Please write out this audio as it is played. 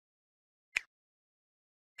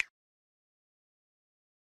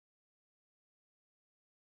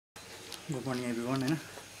good morning everyone हैन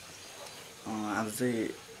आज चाहिँ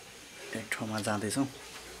एक ठाउँमा जाँदैछौँ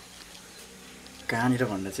कहाँनिर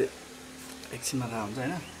भन्दा चाहिँ एकछिनमा थाहा हुन्छ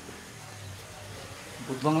हैन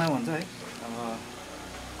भूतबङ्गला भन्छ है अब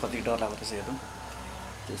कति डर लाग्दो रहेछ हेर्नु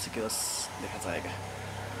त्यसैकस देखा चाहेका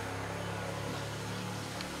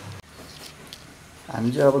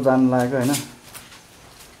हामी चाहिँ अब जानु लागेको हैन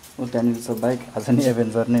उ त्यहाँनिर छ बाइक आज नि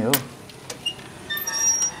एभेन्जर नै हो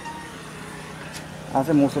आज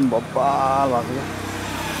मौसम बब्बाल भएको छ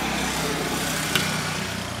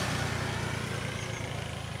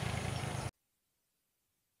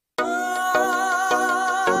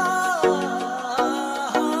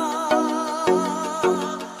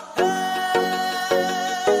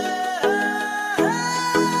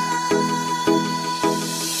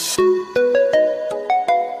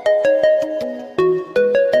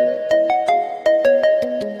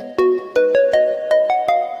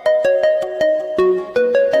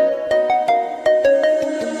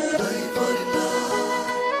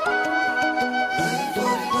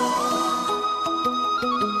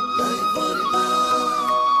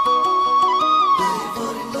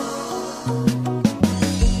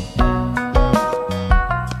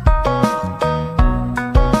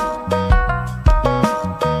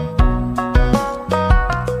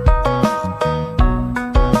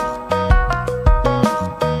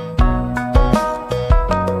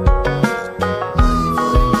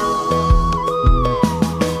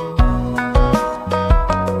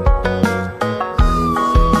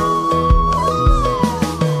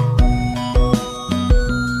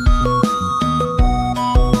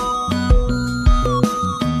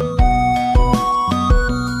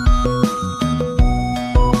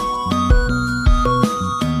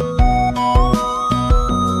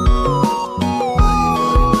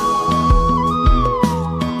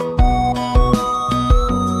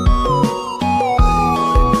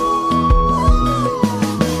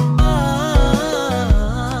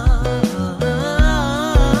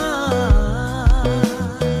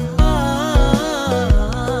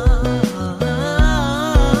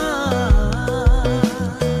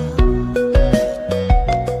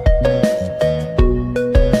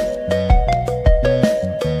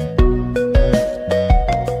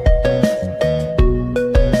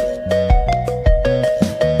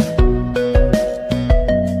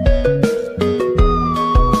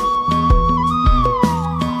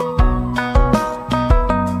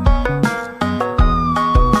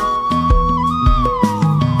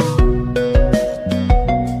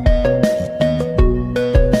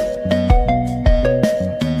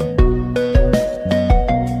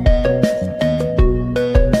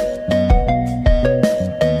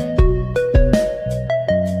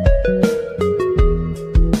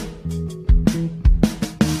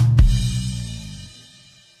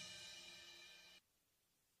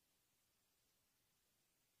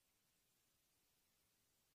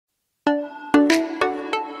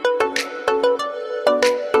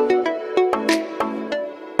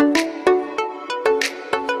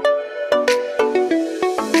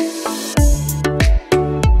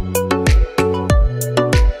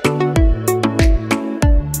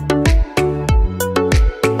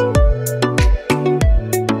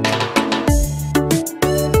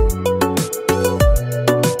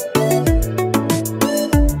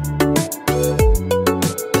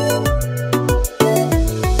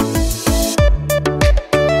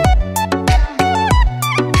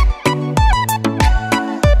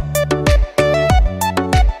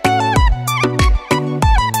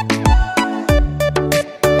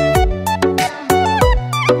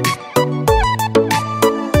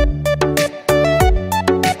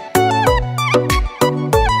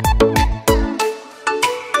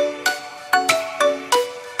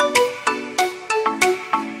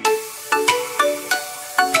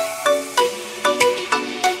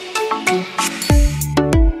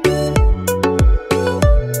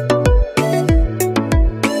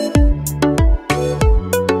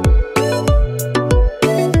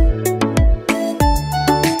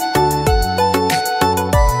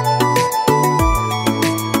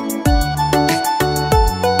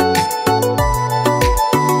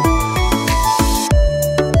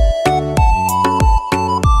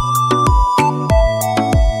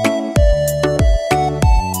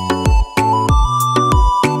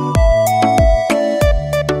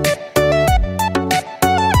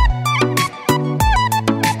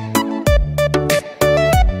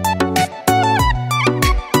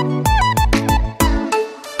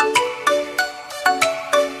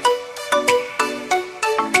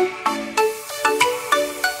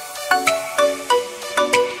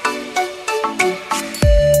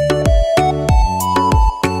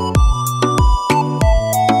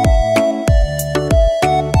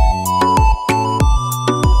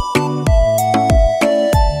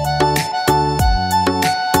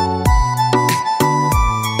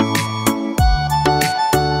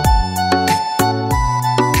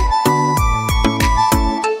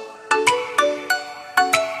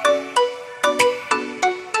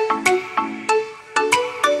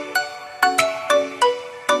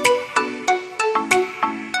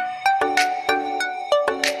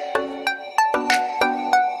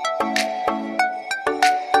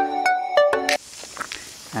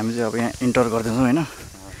चाहिँ अब यहाँ इन्टर गरिदिन्छौँ होइन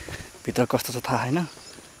भित्र कस्तो छ थाहा होइन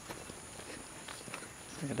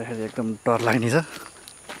हेर्दाखेरि एकदम डर लाग्ने छ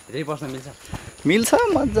धेरै बस्न मिल्छ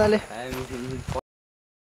मजाले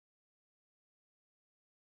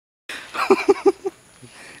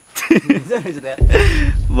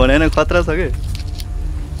भनेन खतरा छ कि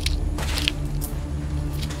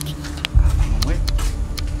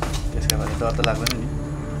त्यसका बाद डर त लाग्दैन नि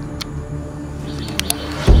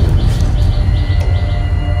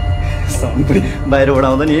बाहिरबाट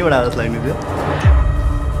आउँदा नि यहीँबाट आवाज लाग्ने थियो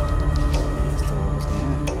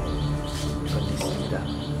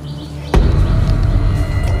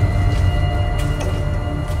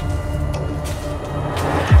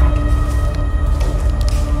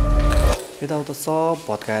यताउता सब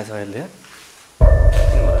भत्काएछ अहिले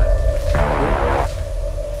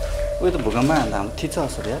उयो त भूकम्पमा हाल्दा हाम्रो थिच्छ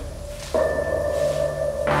जस्तो यार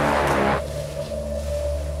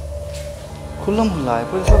खुल्ला खुल्ला आयो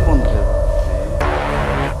पहिला सब बन्द थियो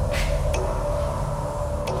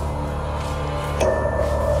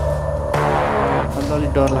अन्त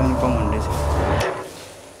अलिक डर लाग्ने कम हुँदै छ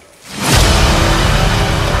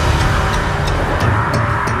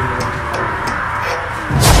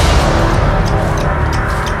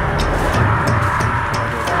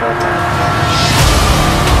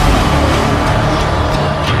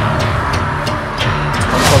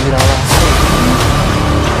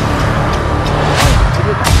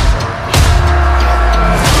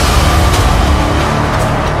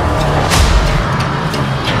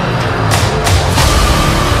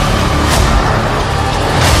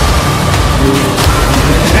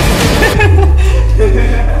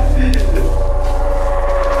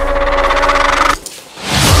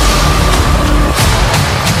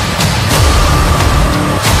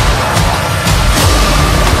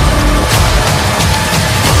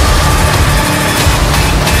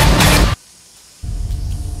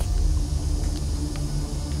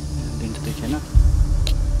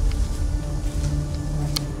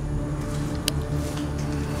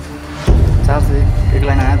चार्ज एक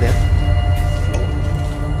लाइन आया थियो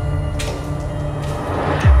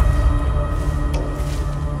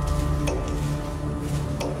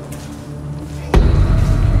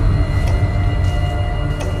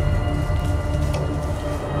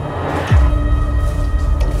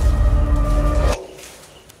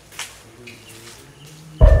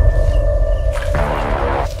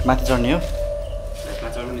माथि चढ्ने हो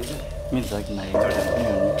मिल्छ कि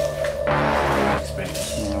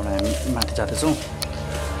एउटा हामी माथि जाँदैछौँ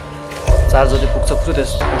चार्ज जति पुग्छ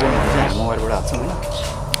त्यस पुग्यो भने चाहिँ हामी मोबाइलबाट हाल्छौँ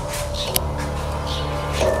होइन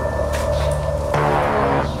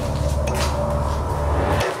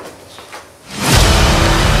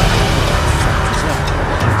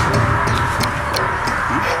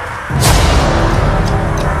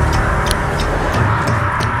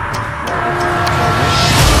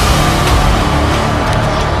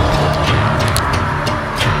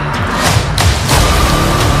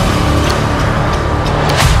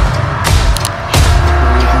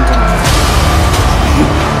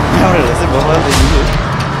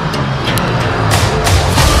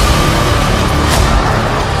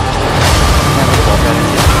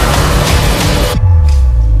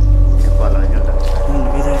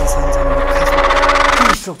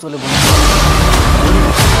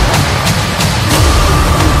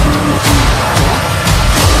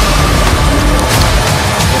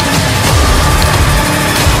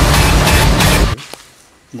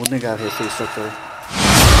बुझ्नै गाह्रो यस्तो स्ट्रक्चर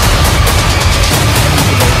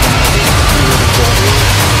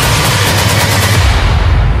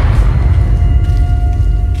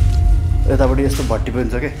यतापट्टि यस्तो भट्टी पनि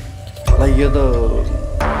छ कि ल यो त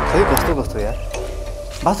खै कस्तो कस्तो यार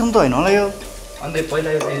बाथरुम त होइन होला यो अन्त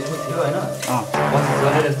पहिला यो फेसबुक थियो होइन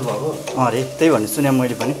यस्तो भएको अरे त्यही भन्ने सुने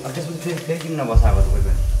मैले पनि त्यसपछि फेरि किन्न बसाएको तपाईँ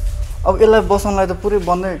पनि अब यसलाई बसाउनलाई त पुरै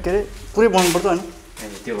बन्दै के अरे पुरै बन्नुपर्छ होइन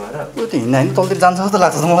त्यो भएर त्यो त हिँड्दा हिँड्दा तलतिर जान्छ जस्तो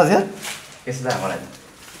लाग्छ मलाई चाहिँ यसो लाग्यो मलाई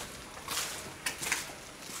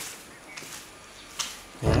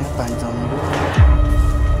हेरेँ पानी जमेको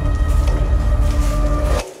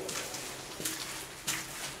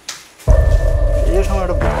यो ठाउँमा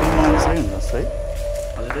एउटा भुत फिल्म बनाउनु सही हुन्छ है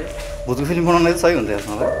हजुर भुतको फिल्म बनाउनु चाहिँ सही हुन्छ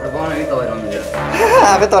यसमा बनाउने कि तपाईँ रमिलो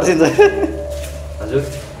आफै तर्सिन्छ हजुर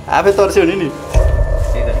आफै तर्स्यो भने नि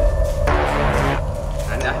त्यही त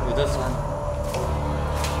हामी आफू बुझ्छ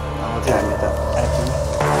अब चाहिँ हामी त आइपुग्यौँ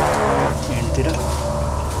एन्डतिर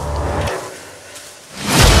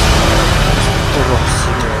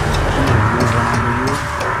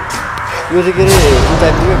यो चाहिँ के अरे उता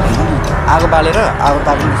आइपुग्यो आगो बालेर आगो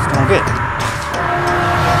ताप्नु ठाउँ के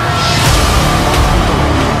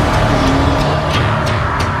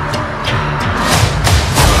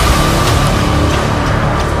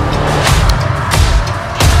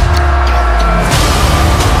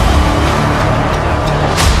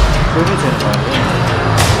कोही पनि छैन